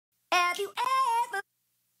Have you ever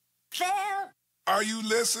felt? Are you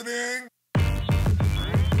listening?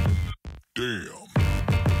 Damn.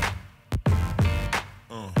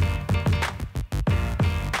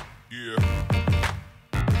 Yeah.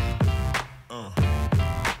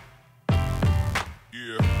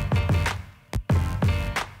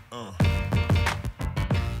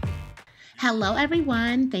 Hello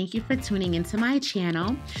everyone, thank you for tuning into my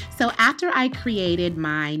channel. So after I created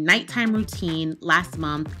my nighttime routine last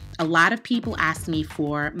month, a lot of people asked me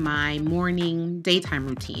for my morning daytime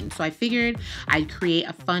routine. So I figured I'd create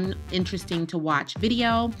a fun, interesting to watch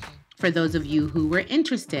video for those of you who were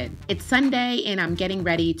interested. It's Sunday and I'm getting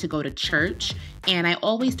ready to go to church, and I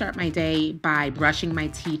always start my day by brushing my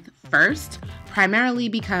teeth first, primarily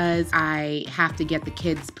because I have to get the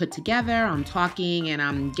kids put together, I'm talking and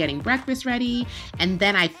I'm getting breakfast ready, and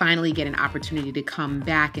then I finally get an opportunity to come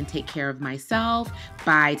back and take care of myself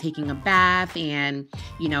by taking a bath and,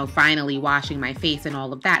 finally washing my face and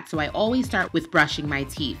all of that. So I always start with brushing my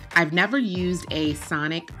teeth. I've never used a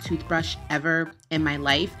sonic toothbrush ever in my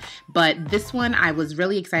life, but this one I was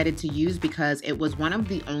really excited to use because it was one of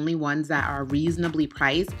the only ones that are reasonably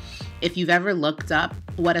priced. If you've ever looked up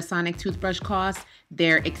what a sonic toothbrush costs,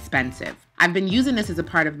 they're expensive. I've been using this as a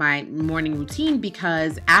part of my morning routine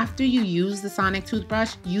because after you use the sonic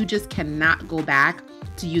toothbrush, you just cannot go back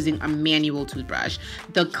to using a manual toothbrush.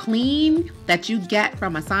 The clean that you get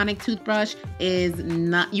from a sonic toothbrush is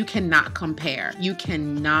not, you cannot compare. You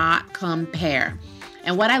cannot compare.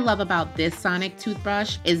 And what I love about this sonic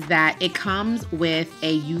toothbrush is that it comes with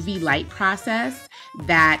a UV light process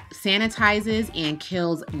that sanitizes and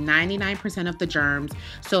kills 99% of the germs.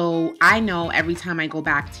 So I know every time I go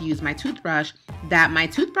back to use my toothbrush that my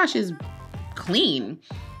toothbrush is clean.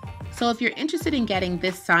 So if you're interested in getting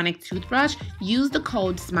this sonic toothbrush, use the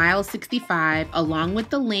code SMILE65 along with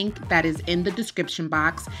the link that is in the description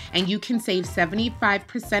box, and you can save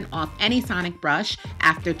 75% off any sonic brush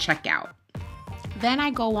after checkout. Then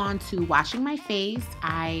I go on to washing my face.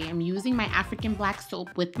 I am using my African black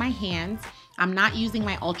soap with my hands. I'm not using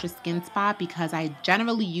my Ultra Skin Spa because I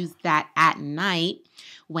generally use that at night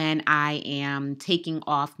when I am taking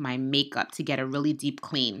off my makeup to get a really deep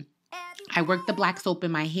clean. I work the black soap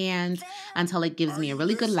in my hands until it gives me a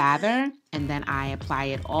really good lather, and then I apply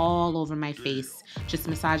it all over my face, just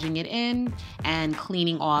massaging it in and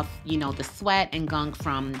cleaning off, the sweat and gunk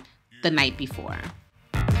from the night before.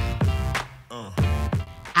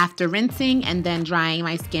 After rinsing and then drying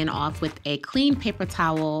my skin off with a clean paper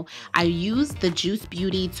towel, I use the Juice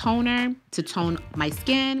Beauty toner to tone my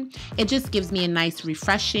skin. It just gives me a nice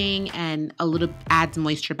refreshing and a little adds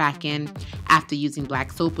moisture back in after using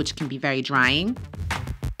black soap, which can be very drying.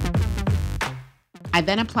 I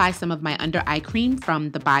then apply some of my under eye cream from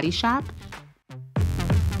The Body Shop.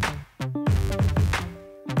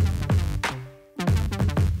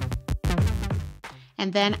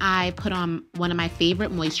 And then I put on one of my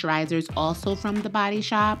favorite moisturizers, also from The Body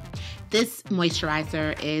Shop. This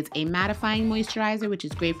moisturizer is a mattifying moisturizer, which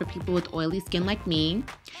is great for people with oily skin like me.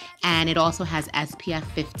 And it also has SPF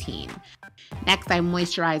 15. Next, I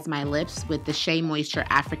moisturize my lips with the Shea Moisture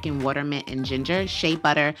African Water Mint and Ginger Shea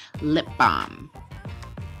Butter Lip Balm.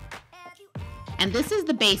 And this is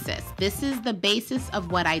the basis. This is the basis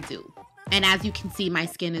of what I do. And as you can see, my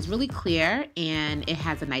skin is really clear and it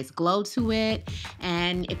has a nice glow to it.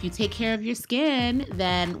 And if you take care of your skin,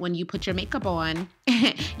 then when you put your makeup on,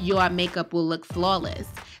 your makeup will look flawless.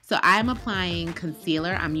 So I'm applying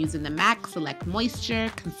concealer. I'm using the MAC Select Moisture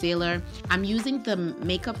Concealer. I'm using the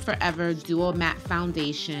Makeup Forever Duo Matte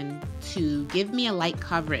Foundation to give me a light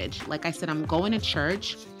coverage. Like I said, I'm going to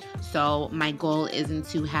church, so my goal isn't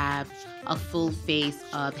to have a full face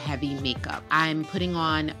of heavy makeup. I'm putting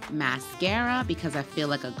on mascara because I feel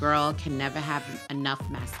like a girl can never have enough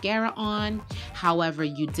mascara on. However,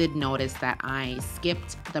 you did notice that I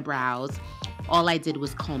skipped the brows. All I did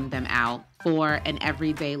was comb them out. For an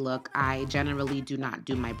everyday look, I generally do not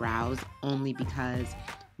do my brows, only because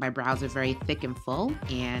my brows are very thick and full,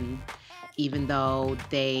 and even though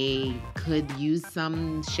they could use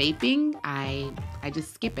some shaping, I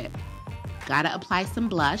just skip it. Gotta apply some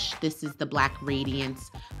blush. This is the Black Radiance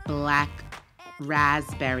Black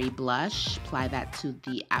Raspberry Blush. Apply that to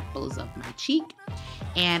the apples of my cheek.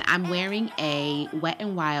 And I'm wearing a Wet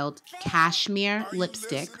n Wild Cashmere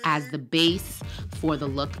lipstick as the base for the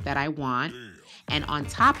look that I want. And on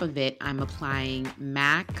top of it, I'm applying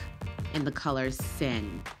MAC in the color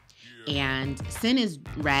Sin. And Sin is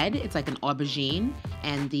red, it's like an aubergine,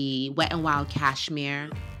 and the Wet n Wild Cashmere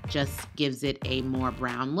just gives it a more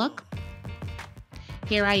brown look.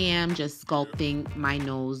 here I am just sculpting my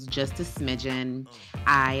nose just a smidgen.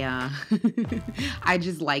 I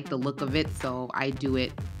just like the look of it, so I do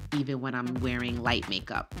it even when I'm wearing light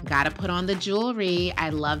makeup. Gotta put on the jewelry. I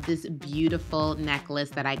love this beautiful necklace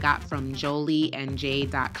that I got from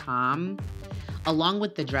Jolie&Jade.com, along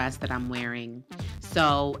with the dress that I'm wearing.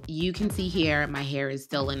 So you can see here, my hair is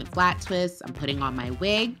still in a flat twist. I'm putting on my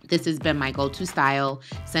wig. This has been my go-to style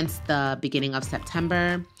since the beginning of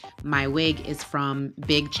September. My wig is from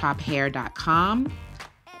BigChopHair.com.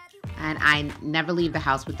 And I never leave the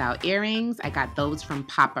house without earrings. I got those from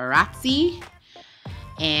Paparazzi.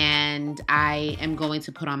 And I am going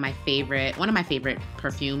to put on my favorite, one of my favorite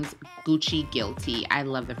perfumes, Gucci Guilty. I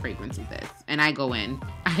love the fragrance of this. And I go in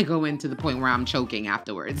to the point where I'm choking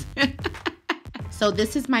afterwards. So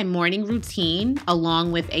this is my morning routine,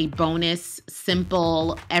 along with a bonus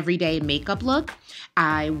simple everyday makeup look.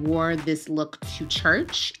 I wore this look to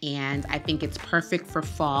church, and I think it's perfect for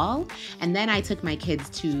fall. And then I took my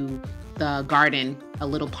kids to the garden, a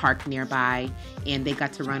little park nearby, and they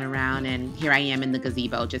got to run around, and here I am in the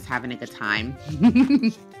gazebo just having a good time.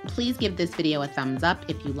 Please give this video a thumbs up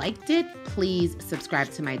if you liked it. Please subscribe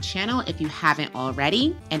to my channel if you haven't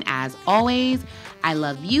already. And as always, I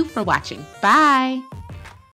love you for watching. Bye.